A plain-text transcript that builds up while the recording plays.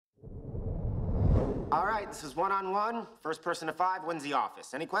All right, this is one-on-one. First person to 5 wins the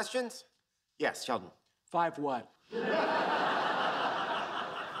office. Any questions? Yes, Sheldon. 5 what?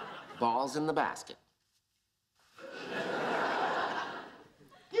 Balls in the basket.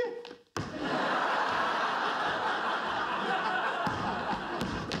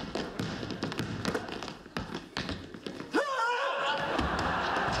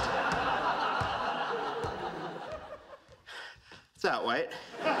 What's that, White?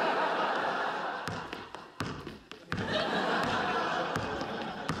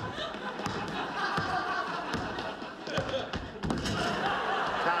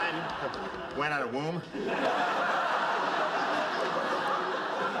 Time went out of womb. You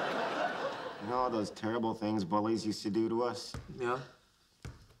know all those terrible things bullies used to do to us? Yeah?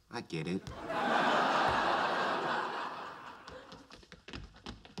 I get it.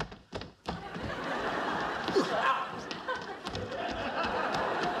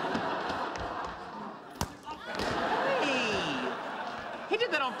 He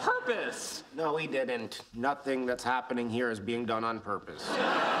did that on purpose. No, he didn't. Nothing that's happening here is being done on purpose.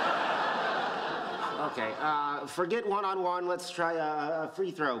 Okay, forget one-on-one. Let's try a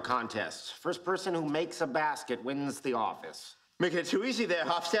free throw contest. First person who makes a basket wins the office. Making it too easy there,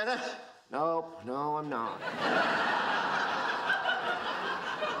 Hofstadter. Nope, no, I'm not.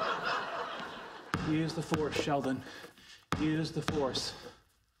 Use the force, Sheldon. Use the force.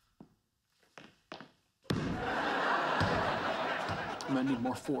 I'm gonna need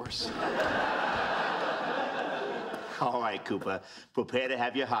more force. All right, Cooper. Prepare to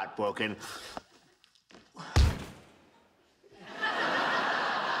have your heart broken.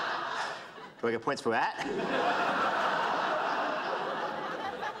 Do I get points for that?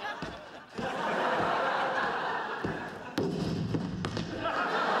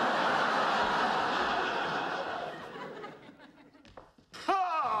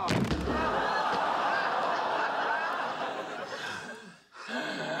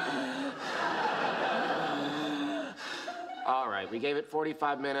 All right, we gave it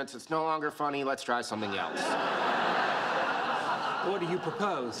 45 minutes. It's no longer funny. Let's try something else. What do you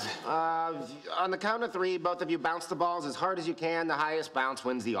propose? On the count of 3, both of you bounce the balls as hard as you can. The highest bounce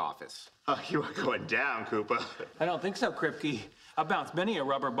wins the office. Oh, you are going down, Cooper. I don't think so, Kripke. I bounced many a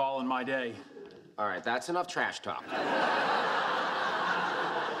rubber ball in my day. All right, that's enough trash talk.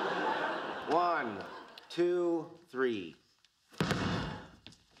 1, 2, 3.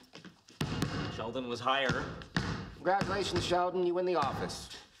 Sheldon was higher. Congratulations, Sheldon. You win the office.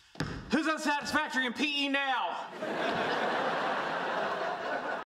 Who's unsatisfactory in PE now?